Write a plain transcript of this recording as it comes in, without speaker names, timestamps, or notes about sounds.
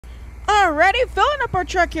Alrighty, filling up our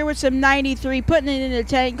truck here with some 93, putting it in the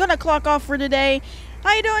tank. Gonna clock off for today.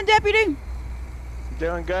 How you doing, Deputy?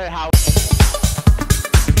 Doing good. How?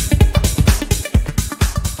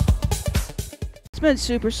 It's been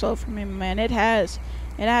super slow for me, man. It has.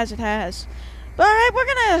 It has. But alright, we're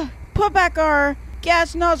gonna put back our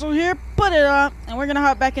gas nozzle here, put it up, and we're gonna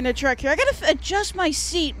hop back in the truck here. I gotta adjust my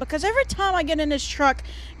seat because every time I get in this truck,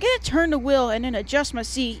 I gotta turn the wheel and then adjust my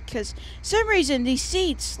seat because for some reason these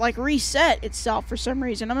seats like reset itself for some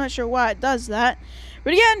reason. I'm not sure why it does that.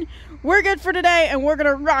 But again, we're good for today and we're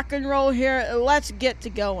gonna rock and roll here. Let's get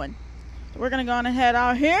to going. So we're gonna go on ahead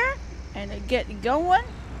out here and get going.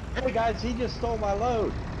 Hey guys, he just stole my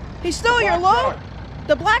load. He stole your load? Truck.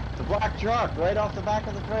 The black truck right off the back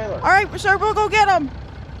of the trailer. Alright, sir, we'll go get him.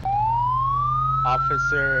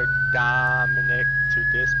 Officer Dominic to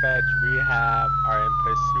dispatch. We are in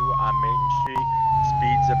pursuit on Main Street.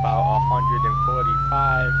 Speeds about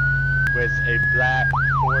 145 with a black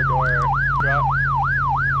four-door truck.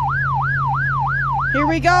 Here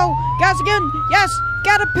we go. Guys, again, yes,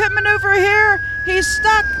 got a pit maneuver here. He's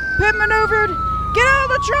stuck, pit maneuvered. Get out of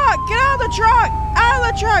the truck, get out of the truck, out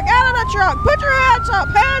of the truck, out of the truck. Put your hands up,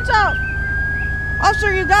 hands up.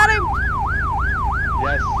 Officer, you got him?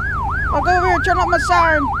 Yes. I'll go over here and turn up my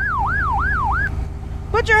siren.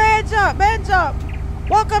 Put your hands up, hands up.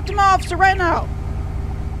 Walk up to my officer right now.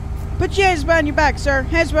 Put your hands behind your back, sir.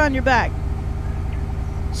 Hands behind your back.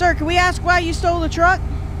 Sir, can we ask why you stole the truck?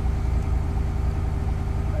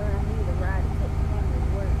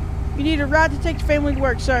 You need a ride to take the family to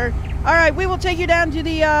work, sir. All right, we will take you down to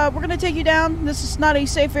the, we're going to take you down. This is not a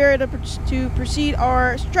safe area to proceed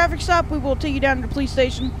our traffic stop. We will take you down to the police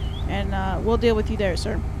station, and we'll deal with you there,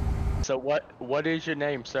 sir. So what is your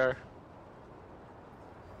name, sir?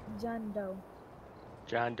 John Doe.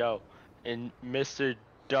 John Doe. And Mr.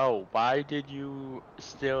 Doe, why did you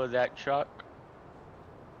steal that truck?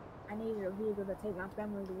 I needed a vehicle to take my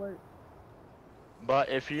family to work. But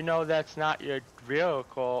if you know that's not your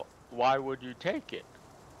vehicle, why would you take it?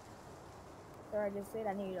 Sir, I just said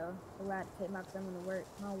I needed a ride to take my family to work.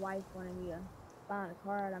 My wife wanted me to find a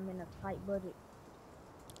car, and I'm in a tight budget.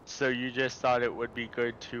 So you just thought it would be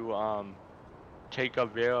good to take a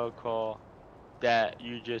vehicle that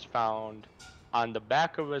you just found on the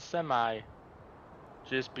back of a semi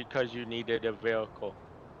just because you needed a vehicle.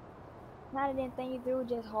 I didn't think it through,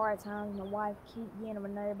 just hard times. My wife keep getting on my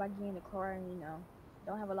nerve by getting a car, and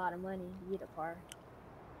don't have a lot of money to get a car.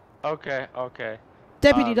 Okay.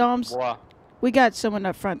 Deputy Doms, Well, we got someone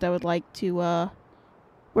up front that would like to,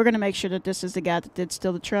 we're going to make sure that this is the guy that did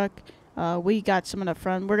steal the truck. We got someone up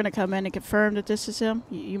front. We're going to come in and confirm that this is him.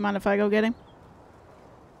 You mind if I go get him?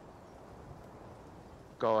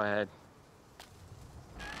 go ahead.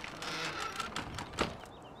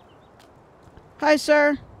 Hi,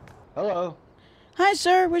 sir. Hello. Hi,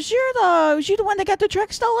 sir. Was you the one that got the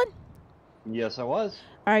truck stolen? Yes, I was.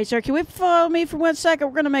 All right, sir. Can we follow me for 1 second?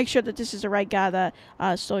 We're going to make sure that this is the right guy that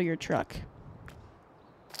stole your truck.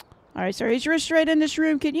 All right, sir. He's right in this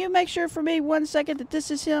room. Can you make sure for me 1 second that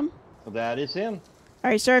this is him? That is him.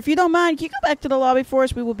 All right, sir. If you don't mind, can you go back to the lobby for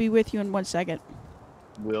us? We will be with you in 1 second.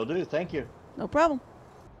 Will do. Thank you. No problem.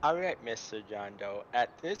 Alright, Mr. John Doe.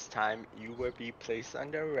 At this time, you will be placed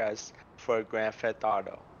under arrest for Grand Theft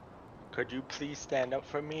Auto. Could you please stand up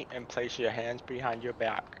for me and place your hands behind your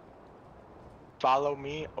back? Follow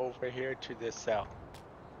me over here to this cell.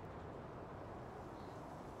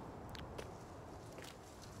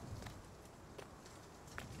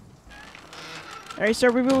 All right, sir.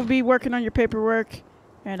 We will be working on your paperwork,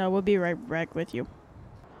 and we'll be right back with you.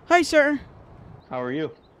 Hi, sir. How are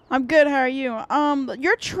you? I'm good. How are you?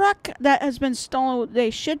 Your truck that has been stolen, they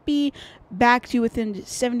should be back to you within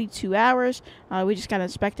 72 hours. We just got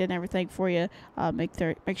inspected and everything for you. Make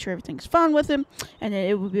sure everything's fine with him, and then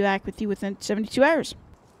it will be back with you within 72 hours.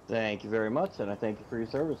 Thank you very much, and I thank you for your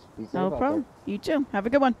service. Be safe No out problem. You too. Have a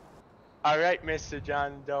good one. Alright, Mr.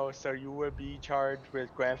 John Doe, so you will be charged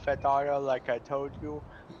with Grand Theft Auto like I told you,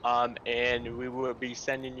 and we will be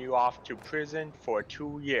sending you off to prison for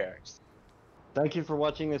 2 years. Thank you for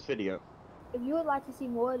watching this video. If you would like to see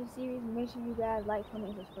more of the series, make sure you guys like,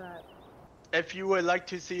 comment, and subscribe. If you would like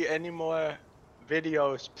to see any more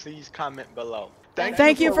videos, please comment below.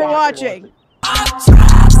 Thank you for watching.